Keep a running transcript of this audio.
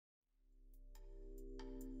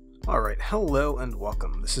Alright, hello and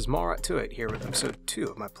welcome. This is MacLeod here with episode 2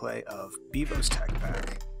 of my play of Bevo's Tech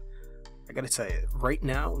Pack. I gotta tell you, right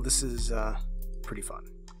now this is pretty fun.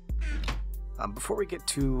 Before we get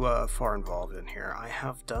too far involved in here, I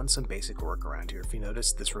have done some basic work around here. If you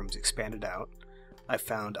notice, this room's expanded out. I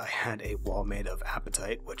found I had a wall made of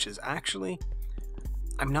apatite, which is actually...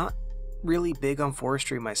 I'm not really big on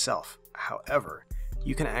forestry myself. However,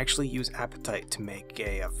 you can actually use apatite to make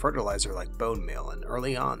a fertilizer like bone meal, and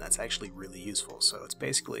early on that's actually really useful. So it's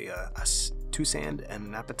basically a 2 sand and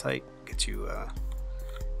an apatite gets you,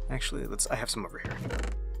 actually, I have some over here,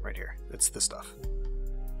 right here, it's this stuff.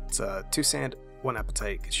 It's 2 sand, 1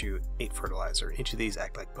 apatite gets you 8 fertilizer. Each of these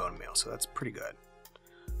act like bone meal, so that's pretty good.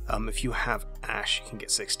 If you have ash, you can get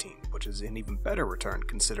 16, which is an even better return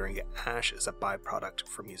considering ash is a byproduct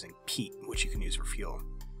from using peat, which you can use for fuel.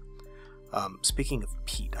 Speaking of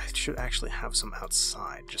peat, I should actually have some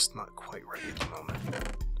outside, just not quite ready at the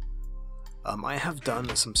moment. I have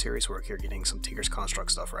done some serious work here getting some Tinker's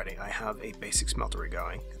Construct stuff ready. I have a basic smeltery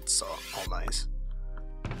going, it's all nice.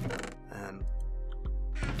 And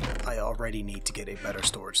I already need to get a better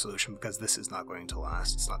storage solution because this is not going to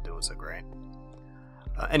last, it's not doing so great.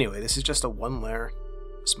 Anyway, this is just a 1-layer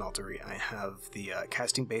smeltery. I have the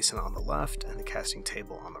casting basin on the left and the casting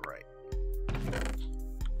table on the right.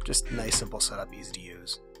 Just nice, simple setup, easy to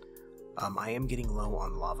use. I am getting low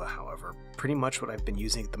on lava, however. Pretty much what I've been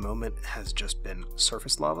using at the moment has just been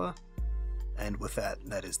surface lava, and with that,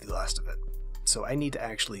 that is the last of it. So I need to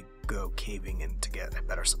actually go caving in to get a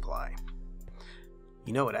better supply.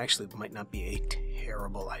 You know, it actually might not be a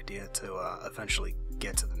terrible idea to eventually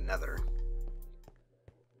get to the nether.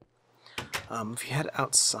 If you head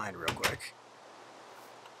outside real quick,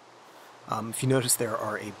 if you notice there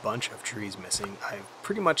are a bunch of trees missing, I've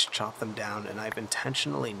pretty much chopped them down and I've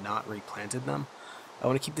intentionally not replanted them. I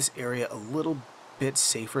want to keep this area a little bit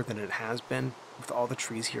safer than it has been. With all the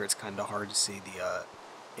trees here, it's kind of hard to see the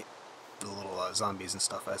little zombies and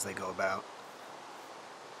stuff as they go about.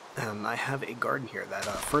 I have a garden here. That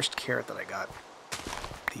first carrot that I got,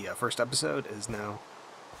 the first episode, is now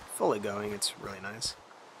fully going. It's really nice.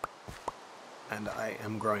 And I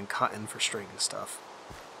am growing cotton for string and stuff.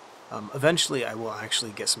 Eventually I will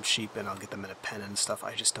actually get some sheep and I'll get them in a pen and stuff.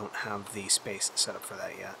 I just don't have the space set up for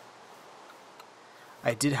that yet.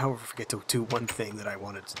 I did, however, forget to do one thing that I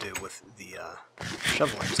wanted to do with the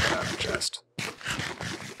shovel I just got out of the chest.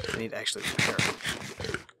 I need to actually repair it.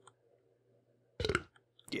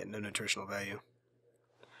 Yeah, no nutritional value.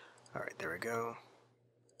 Alright, there we go.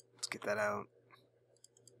 Let's get that out.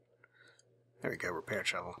 There we go, repair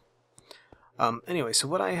shovel. Anyway, so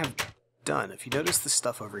what I have done, if you notice this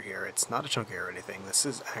stuff over here, it's not a chunk air or anything. This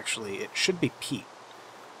is actually, it should be peat.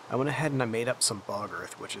 I went ahead and I made up some bog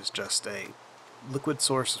earth, which is just a liquid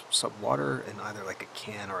source of some water in either like a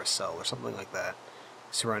can or a cell or something like that,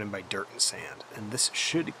 surrounded by dirt and sand. And this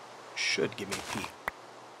should give me peat.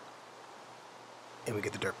 And we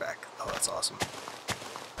get the dirt back. Oh, that's awesome.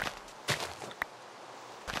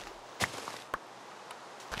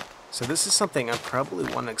 So this is something I probably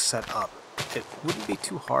want to set up. It wouldn't be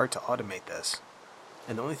too hard to automate this,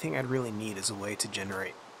 and the only thing I'd really need is a way to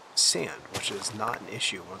generate sand, which is not an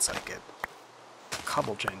issue once I get a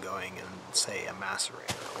cobble gen going in, say, a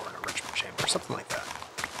macerator or an enrichment chamber, something like that.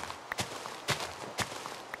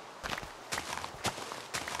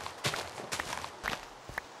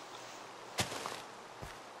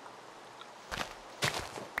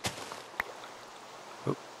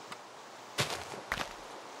 Oop.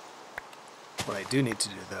 What I do need to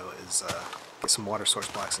do, though, is get some water source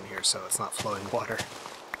blocks in here so it's not flowing water.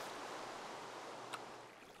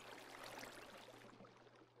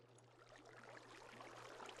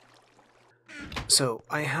 So,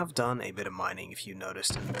 I have done a bit of mining, if you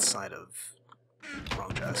noticed, inside of...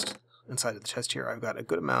 wrong chest. Inside of the chest here, I've got a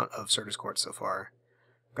good amount of Certus quartz so far.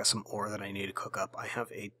 I've got some ore that I need to cook up. I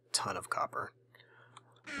have a ton of copper.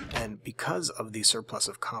 And because of the surplus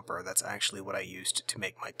of copper, that's actually what I used to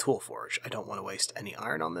make my tool forge. I don't want to waste any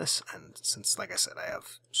iron on this, and since, like I said, I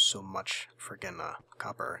have so much friggin'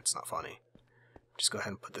 copper, it's not funny. Just go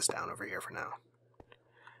ahead and put this down over here for now.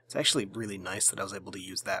 It's actually really nice that I was able to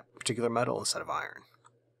use that particular metal instead of iron.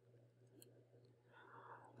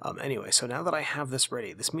 Anyway, so now that I have this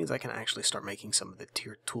ready, this means I can actually start making some of the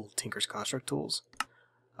Tinker's Construct tools.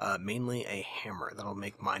 Mainly a hammer that'll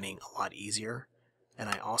make mining a lot easier. And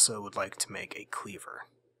I also would like to make a cleaver,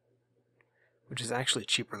 which is actually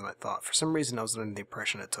cheaper than I thought. For some reason I was under the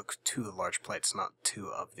impression it took 2 large plates, not 2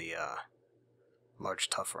 of the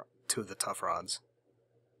tough rods.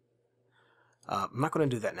 I'm not going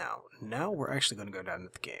to do that now. Now we're actually going to go down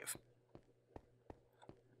into the cave.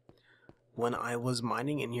 when I was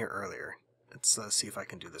mining in here earlier, let's see if I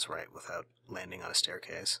can do this right without landing on a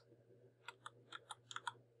staircase.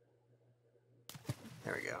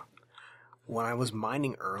 There we go. When I was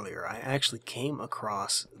mining earlier, I actually came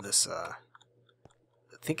across this, I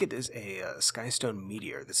think it is a Skystone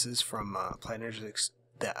Meteor. This is from Applied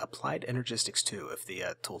Energistics 2, if the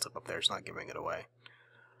tooltip up there is not giving it away.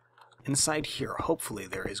 Inside here, hopefully,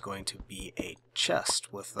 there is going to be a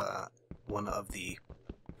chest with one of the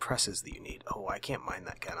presses that you need. Oh, I can't mine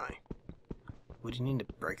that, can I? What do you need to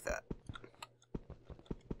break that?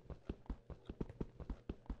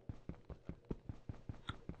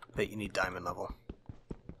 Bet you need diamond level.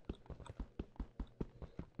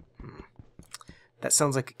 That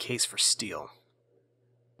sounds like a case for steel.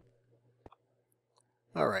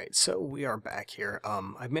 Alright, so we are back here.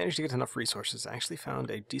 I've managed to get enough resources. I actually found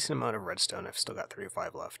a decent amount of redstone. I've still got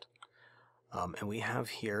 35 left. And we have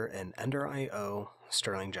here an Ender IO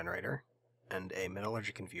Stirling generator and a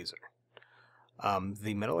metallurgic infuser.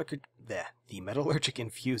 The metallurgic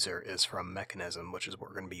infuser is from Mechanism, which is what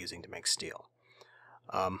we're going to be using to make steel.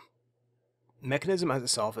 Mechanism as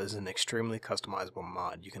itself is an extremely customizable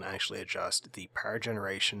mod. You can actually adjust the power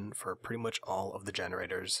generation for pretty much all of the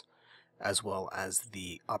generators, as well as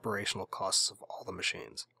the operational costs of all the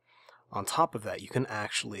machines. On top of that, you can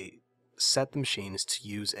actually set the machines to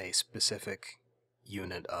use a specific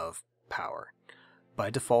unit of power.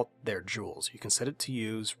 By default, they're joules. You can set it to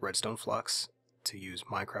use redstone flux, to use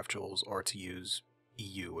Minecraft joules, or to use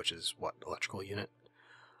EU, which is what, electrical unit.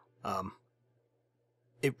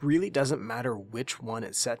 It really doesn't matter which one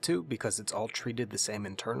it's set to because it's all treated the same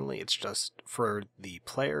internally. It's just for the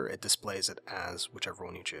player, it displays it as whichever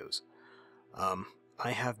one you choose.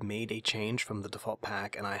 I have made a change from the default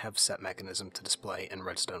pack, and I have set Mechanism to display in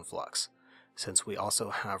redstone flux, since we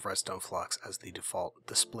also have redstone flux as the default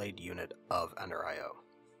displayed unit of Ender IO.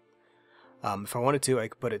 If I wanted to, I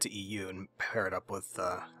could put it to EU and pair it up with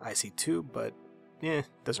IC2, but it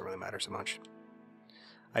doesn't really matter so much.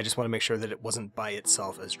 I just want to make sure that it wasn't by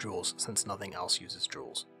itself as joules, since nothing else uses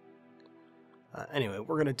joules. Anyway, what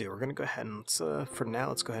we're going to go ahead and, for now,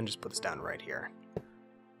 let's go ahead and just put this down right here.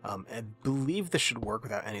 I believe this should work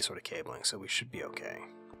without any sort of cabling, so we should be okay.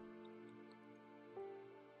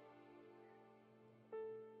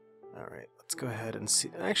 Alright, let's go ahead and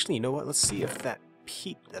see. Actually, you know what? Let's see if that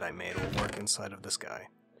peat that I made will work inside of this guy.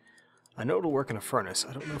 I know it'll work in a furnace.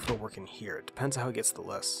 I don't know if it'll work in here. It depends how it gets the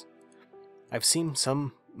lists. I've seen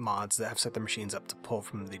some mods that have set their machines up to pull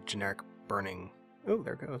from the generic burning... Oh,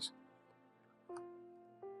 there it goes.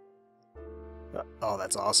 Oh,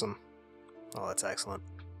 that's awesome. Oh, that's excellent.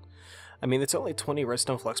 I mean, it's only 20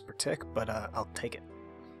 redstone flux per tick, but I'll take it.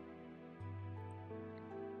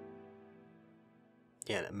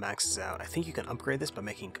 Yeah, and it maxes out. I think you can upgrade this by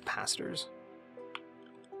making capacitors.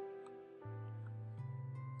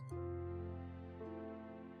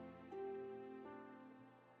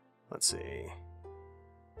 Let's see.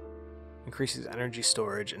 Increases energy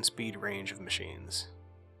storage and speed range of machines.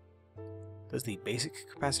 Does the basic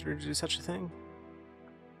capacitor do such a thing?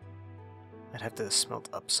 I'd have to smelt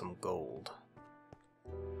up some gold.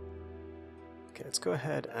 Okay, let's go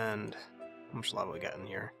ahead and... How much lava we got in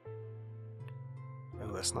here?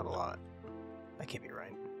 Oh, that's not a lot. That can't be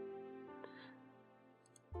right.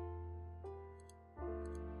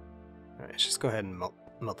 Alright, let's just go ahead and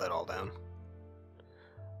melt that all down.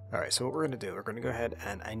 Alright, so what we're going to do, we're going to go ahead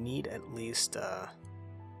and I need at least,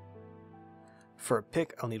 for a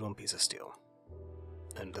pick, I'll need one piece of steel.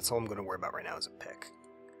 And that's all I'm going to worry about right now is a pick.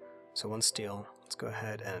 So one steel, let's go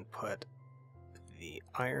ahead and put the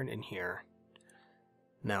iron in here.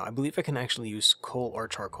 Now, I believe I can actually use coal or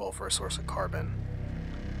charcoal for a source of carbon.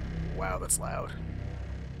 Wow, that's loud.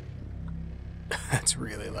 That's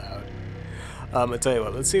really loud. I'll tell you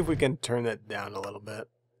what, let's see if we can turn that down a little bit.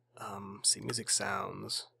 See, music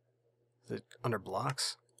sounds. Is it under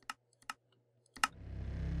blocks?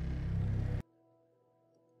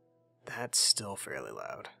 That's still fairly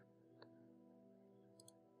loud.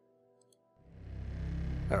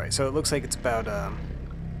 Alright, so it looks like it's about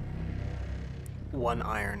 1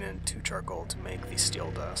 iron and 2 charcoal to make the steel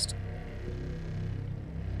dust.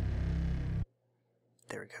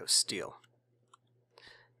 There we go, steel.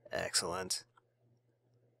 Excellent.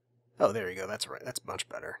 Oh, there you go, that's right, that's much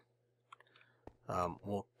better.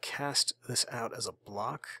 We'll cast this out as a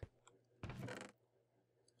block,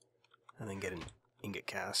 and then get an ingot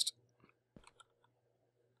cast.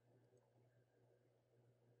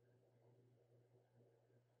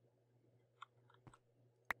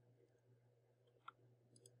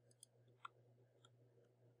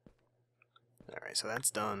 Alright, so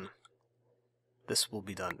that's done. This will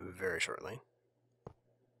be done very shortly.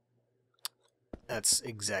 That's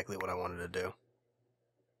exactly what I wanted to do.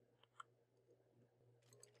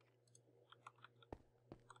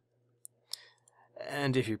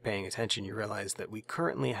 And if you're paying attention, you realize that we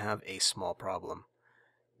currently have a small problem.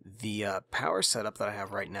 The power setup that I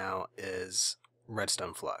have right now is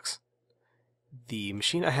redstone flux. The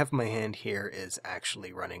machine I have in my hand here is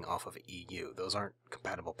actually running off of EU. Those aren't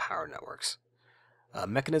compatible power networks.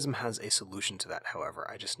 Mechanism has a solution to that, however.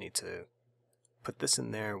 I just need to put this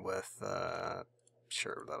in there with...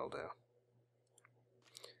 sure, that'll do.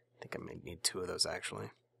 I think I may need 2 of those,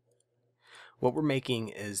 actually. What we're making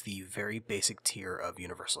is the very basic tier of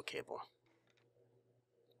universal cable.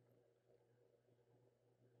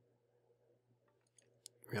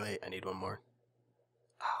 Really? I need 1 more?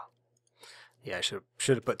 Oh. Yeah, I should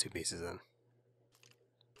have put 2 pieces in.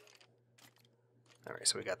 Alright,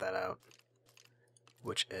 so we got that out.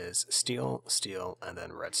 Which is steel, steel, and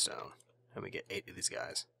then redstone. And we get 8 of these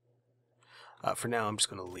guys. For now, I'm just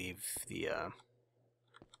going to leave the...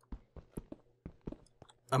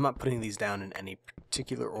 I'm not putting these down in any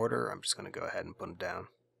particular order. I'm just going to go ahead and put them down.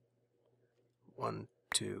 1,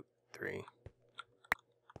 2, 3.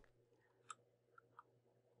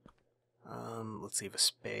 Let's leave a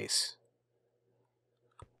space.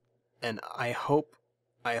 And I hope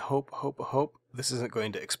this isn't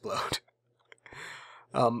going to explode.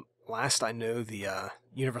 Last I know, the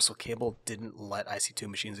universal cable didn't let IC2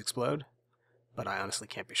 machines explode, but I honestly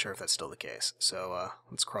can't be sure if that's still the case. So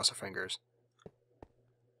let's cross our fingers.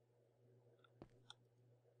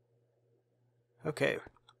 Okay.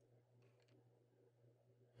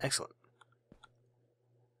 Excellent.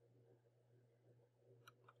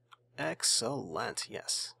 Excellent,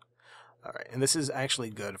 yes. Alright, and this is actually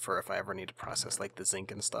good for if I ever need to process like the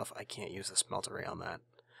zinc and stuff. I can't use the smeltery on that.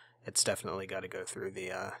 It's definitely got to go through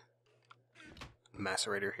the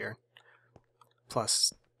macerator here.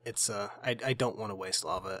 Plus, it's I don't want to waste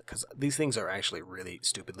lava, because these things are actually really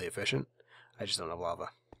stupidly efficient. I just don't have lava.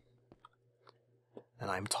 And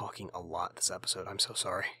I'm talking a lot this episode, I'm so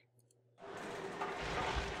sorry.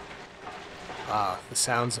 Ah, the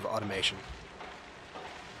sounds of automation.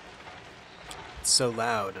 It's so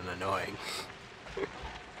loud and annoying.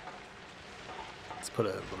 Let's put a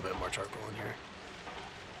little bit more charcoal in here.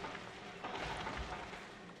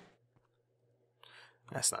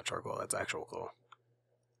 That's not charcoal, that's actual coal.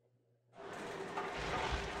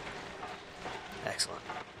 Excellent.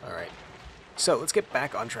 Alright. So, let's get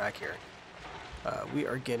back on track here. We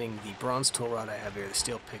are getting the bronze tool rod I have here, the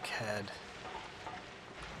steel pick head,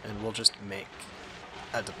 and we'll just make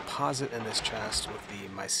a deposit in this chest with the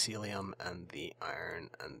mycelium and the iron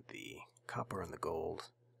and the copper and the gold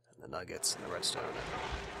and the nuggets and the redstone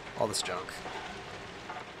and all this junk.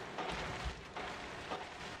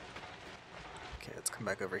 Okay, let's come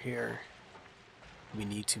back over here. We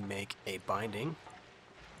need to make a binding,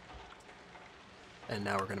 and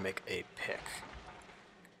now we're going to make a pick.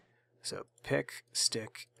 So pick,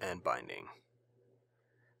 stick, and binding.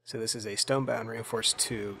 So this is a stone-bound reinforced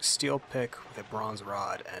 2 steel pick with a bronze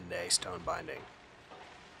rod and a stone binding.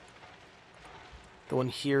 The one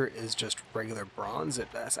here is just regular bronze. It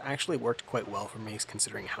has actually worked quite well for me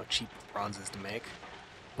considering how cheap bronze is to make,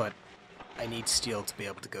 but I need steel to be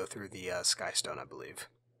able to go through the skystone, I believe.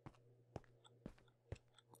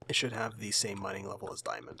 It should have the same mining level as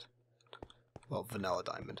diamond. Well, vanilla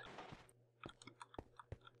diamond.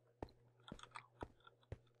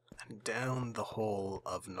 And down the hole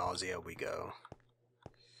of nausea we go.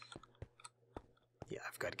 Yeah,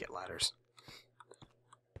 I've got to get ladders.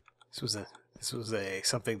 This was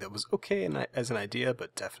something that was okay as an idea,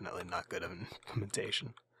 but definitely not good of an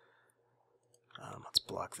implementation. Let's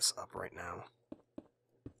block this up right now.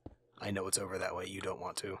 I know it's over that way. You don't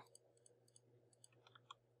want to.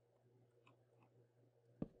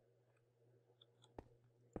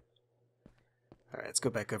 Alright, let's go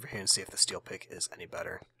back over here and see if the steel pick is any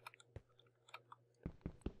better.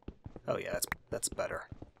 Oh yeah, that's better.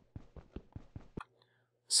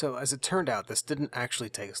 So as it turned out, this didn't actually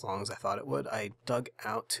take as long as I thought it would. I dug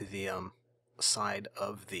out to the side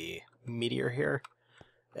of the meteor here,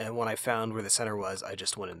 and when I found where the center was, I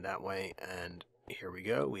just went in that way, and here we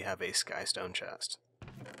go. We have a skystone chest.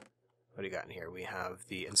 What do you got in here? We have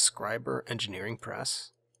the inscriber engineering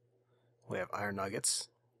press. We have iron nuggets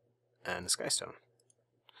and the skystone.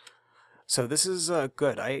 So this is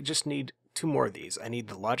good. I just need 2 more of these. I need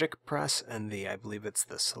the logic press and the, I believe it's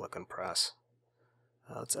the silicon press.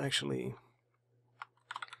 Let's actually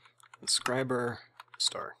inscriber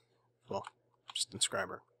star. Well, just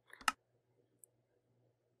inscriber.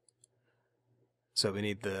 So we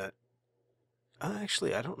need the...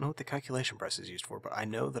 actually, I don't know what the calculation press is used for, but I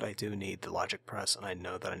know that I do need the logic press, and I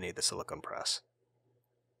know that I need the silicon press.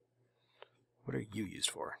 What are you used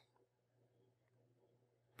for?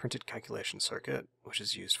 Printed calculation circuit, which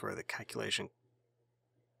is used for the calculation...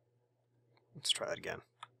 Let's try that again.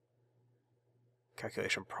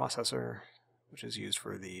 Calculation processor, which is used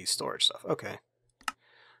for the storage stuff. Okay.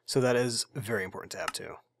 So that is very important to have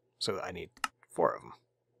too. So I need 4 of them.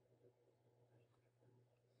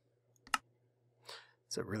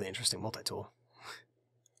 It's a really interesting multi-tool.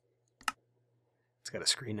 It's got a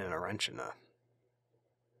screen and a wrench and a...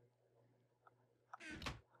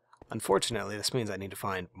 Unfortunately, this means I need to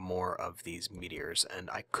find more of these meteors, and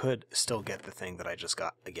I could still get the thing that I just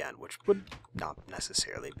got again, which would not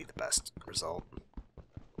necessarily be the best result.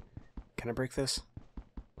 Can I break this?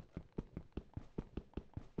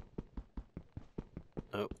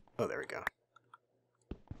 Oh, there we go.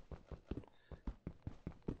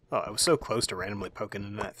 Oh, I was so close to randomly poking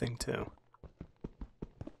into that thing, too.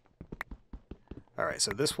 Alright,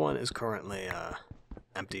 so this one is currently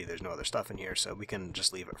empty. There's no other stuff in here, so we can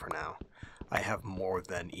just leave it for now. I have more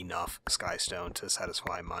than enough skystone to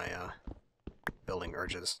satisfy my building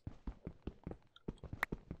urges.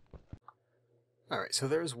 Alright, so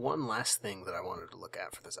there's one last thing that I wanted to look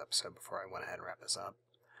at for this episode before I went ahead and wrap this up.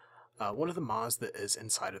 One of the mods that is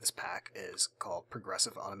inside of this pack is called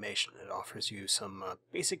Progressive Automation. It offers you some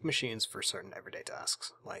basic machines for certain everyday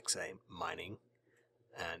tasks, like, say, mining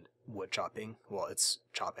and wood chopping. Well, it's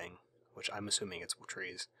chopping, which I'm assuming it's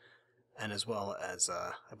trees. And as well as,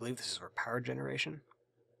 I believe this is for power generation?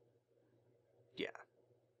 Yeah,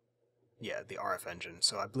 the RF engine.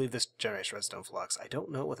 So I believe this generates redstone flux. I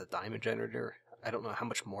don't know with a diamond generator. I don't know how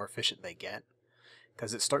much more efficient they get,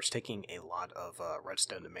 because it starts taking a lot of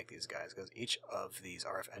redstone to make these guys, because each of these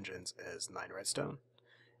RF engines is 9 redstone,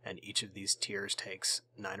 and each of these tiers takes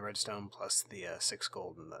 9 redstone plus the 6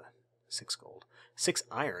 gold and the 6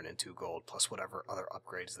 iron and 2 gold, plus whatever other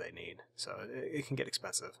upgrades they need. So it can get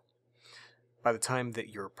expensive. By the time that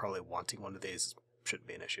you're probably wanting one of these, shouldn't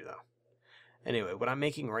be an issue though. Anyway, what I'm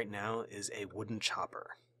making right now is a wooden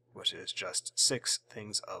chopper, which is just 6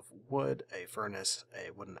 things of wood, a furnace,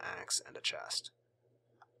 a wooden axe, and a chest.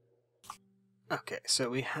 Okay, so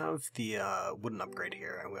we have the wooden upgrade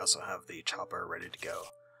here, and we also have the chopper ready to go.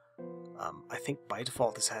 I think by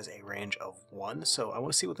default this has a range of 1, so I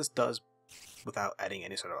want to see what this does without adding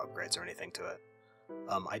any sort of upgrades or anything to it.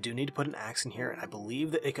 I do need to put an axe in here, and I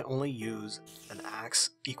believe that it can only use an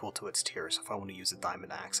axe equal to its tier, so if I want to use a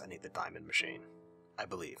diamond axe, I need the diamond machine. I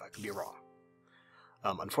believe. I could be wrong.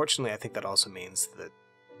 Unfortunately, I think that also means that,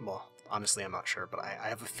 well, honestly I'm not sure, but I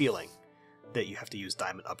have a feeling that you have to use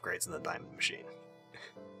diamond upgrades in the diamond machine.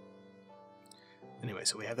 Anyway,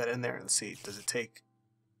 so we have that in there. Let's see, does it take...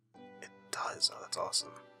 It does. Oh, that's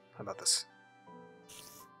awesome. How about this?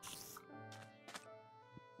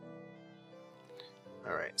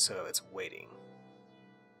 Alright, so it's waiting.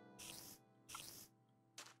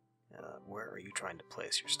 Where are you trying to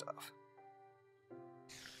place your stuff?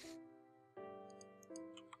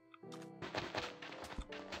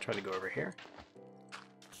 Try to go over here.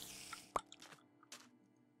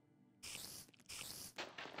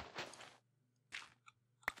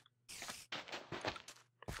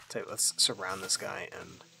 So let's surround this guy in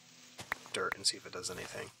dirt and see if it does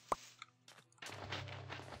anything.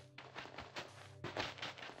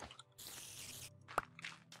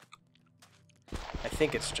 I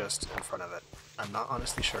think it's just in front of it. I'm not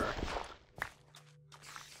honestly sure.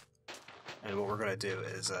 And what we're going to do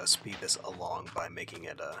is speed this along by making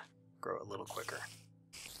it grow a little quicker.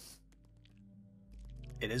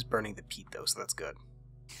 It is burning the peat though, so that's good.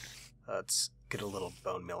 Let's get a little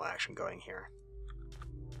bone mill action going here.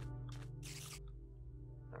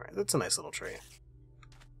 Alright, that's a nice little tree.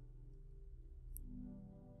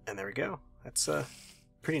 And there we go. That's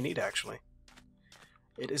pretty neat actually.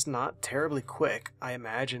 It is not terribly quick. I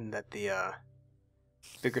imagine that the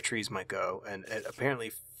bigger trees might go, and it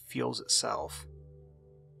apparently fuels itself.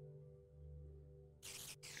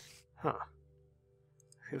 Huh.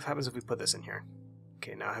 What happens if we put this in here?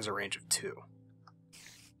 Okay, now it has a range of 2.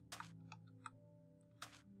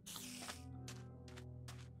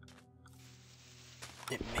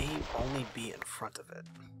 It may only be in front of it.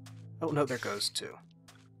 Oh no, there goes 2.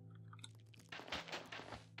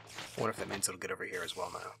 I wonder if that means it'll get over here as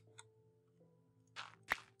well now.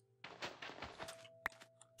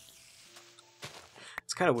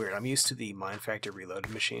 It's kind of weird. I'm used to the Mine Factor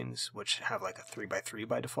Reloaded machines, which have like a 3x3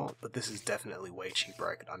 by default, but this is definitely way cheaper.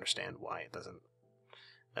 I can understand why it doesn't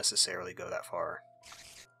necessarily go that far.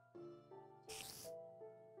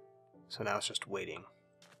 So now it's just waiting.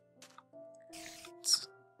 Let's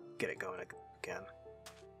get it going again.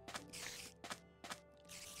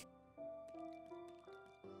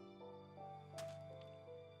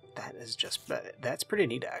 that is just, that's pretty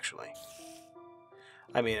neat actually.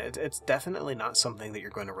 I mean, it's definitely not something that you're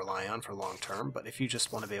going to rely on for long term, but if you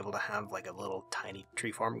just want to be able to have like a little tiny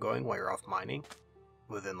tree farm going while you're off mining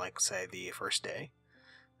within, like, say, the first day,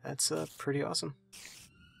 that's pretty awesome.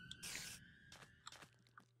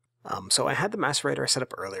 So I had the macerator I set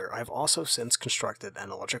up earlier. I've also since constructed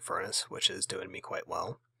an electric furnace, which is doing me quite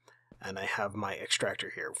well. And I have my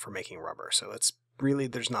extractor here for making rubber. So it's really,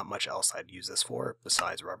 there's not much else I'd use this for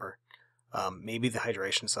besides rubber. Maybe the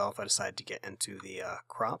hydration itself, I decided to get into the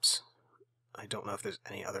crops. I don't know if there's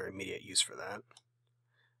any other immediate use for that.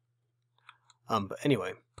 But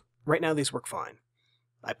anyway, right now these work fine.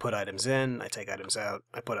 I put items in, I take items out,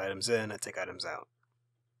 I put items in, I take items out.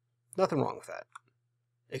 Nothing wrong with that,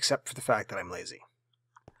 except for the fact that I'm lazy.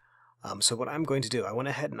 So what I'm going to do, I went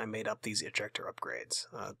ahead and I made up these ejector upgrades.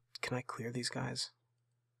 Can I clear these guys?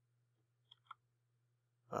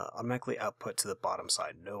 Automatically output to the bottom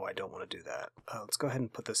side. No, I don't want to do that. Let's go ahead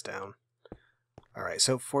and put this down. Alright,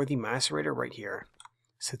 so for the macerator right here,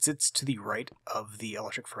 since it's to the right of the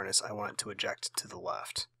electric furnace, I want it to eject to the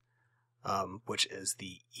left, which is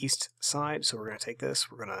the east side. So we're going to take this,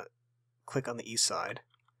 we're going to click on the east side.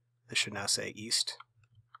 This should now say east,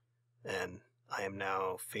 and I am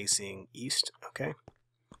now facing east, okay?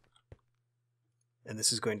 And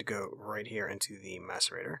this is going to go right here into the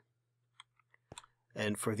macerator.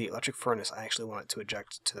 And for the electric furnace, I actually want it to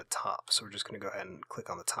eject to the top, so we're just going to go ahead and click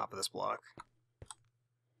on the top of this block,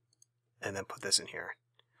 and then put this in here.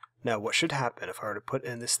 Now what should happen if I were to put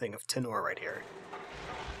in this thing of tin ore right here,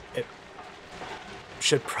 it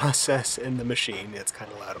should process in the machine. It's kind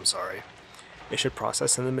of loud, I'm sorry. It should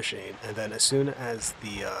process in the machine, and then as soon as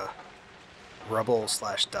the rubble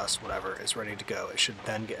slash dust, whatever, is ready to go, it should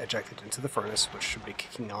then get ejected into the furnace, which should be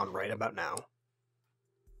kicking on right about now.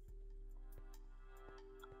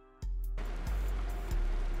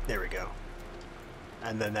 There we go.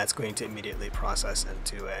 And then that's going to immediately process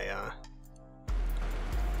into a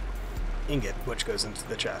ingot, which goes into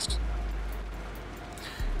the chest.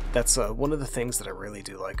 That's one of the things that I really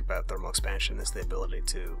do like about thermal expansion, is the ability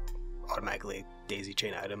to automatically daisy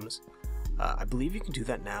chain items. I believe you can do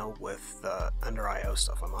that now with under IO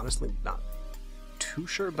stuff. I'm honestly not too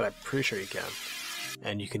sure, but I'm pretty sure you can.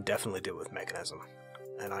 And you can definitely do it with Mechanism.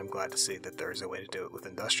 And I'm glad to see that there is a way to do it with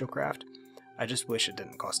Industrial Craft. I just wish it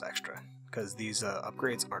didn't cost extra, because these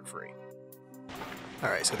upgrades aren't free.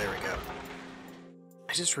 Alright, so there we go.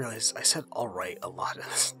 I just realized I said alright a lot in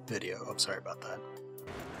this video. I'm sorry about that.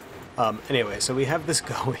 Anyway, so we have this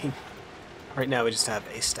going. Right now we just have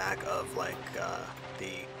a stack of, like,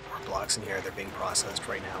 the blocks in here. They're being processed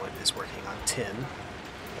right now. It is working on tin,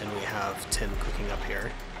 and we have tin cooking up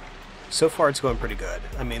here. So far it's going pretty good.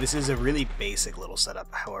 I mean, this is a really basic little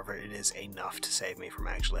setup, however it is enough to save me from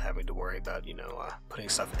actually having to worry about, you know, putting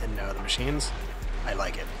stuff in and out of the machines. I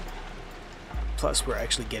like it. Plus we're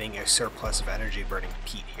actually getting a surplus of energy burning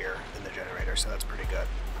peat here in the generator, so that's pretty good.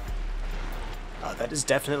 That is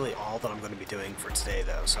definitely all that I'm going to be doing for today,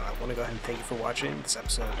 though, so I want to go ahead and thank you for watching this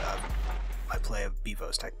episode of my play of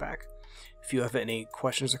Bevo's Tech Pack. If you have any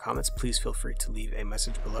questions or comments, please feel free to leave a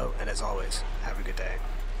message below, and as always, have a good day.